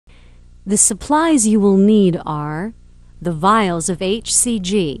The supplies you will need are the vials of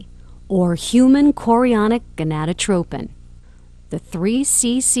HCG, or human chorionic gonadotropin, the 3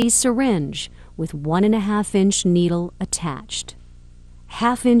 cc syringe with 1.5-inch needle attached,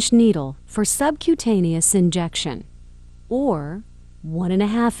 1/2-inch needle for subcutaneous injection, or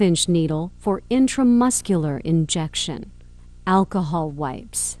 1.5-inch needle for intramuscular injection, alcohol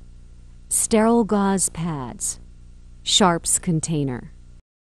wipes, sterile gauze pads, sharps container.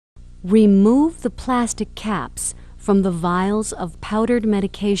 Remove the plastic caps from the vials of powdered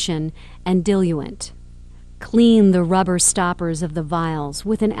medication and diluent. Clean the rubber stoppers of the vials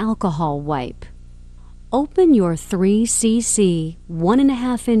with an alcohol wipe. Open your 3 cc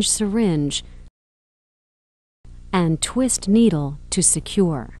 1.5-inch syringe and twist needle to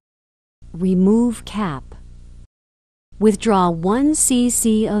secure. Remove cap. Withdraw 1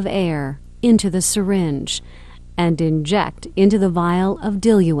 cc of air into the syringe and inject into the vial of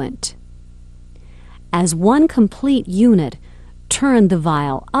diluent. As one complete unit, turn the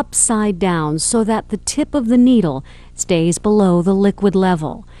vial upside down so that the tip of the needle stays below the liquid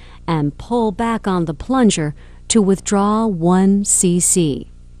level, and pull back on the plunger to withdraw 1 cc.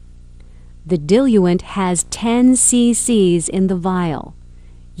 The diluent has 10 cc's in the vial.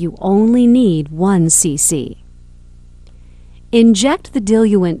 You only need 1 cc. Inject the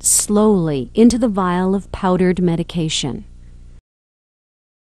diluent slowly into the vial of powdered medication.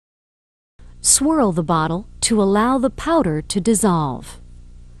 Swirl the bottle to allow the powder to dissolve.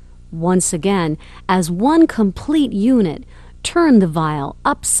 Once again, as one complete unit, turn the vial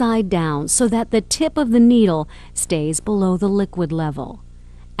upside down so that the tip of the needle stays below the liquid level,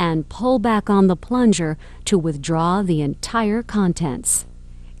 and pull back on the plunger to withdraw the entire contents.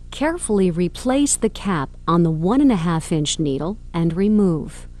 Carefully replace the cap on the 1.5-inch needle and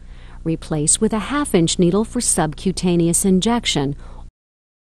remove. Replace with a 1/2-inch needle for subcutaneous injection,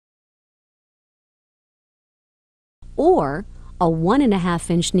 or a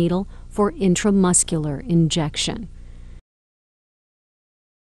 1.5-inch needle for intramuscular injection.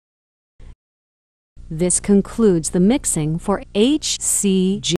 This concludes the mixing for HCG.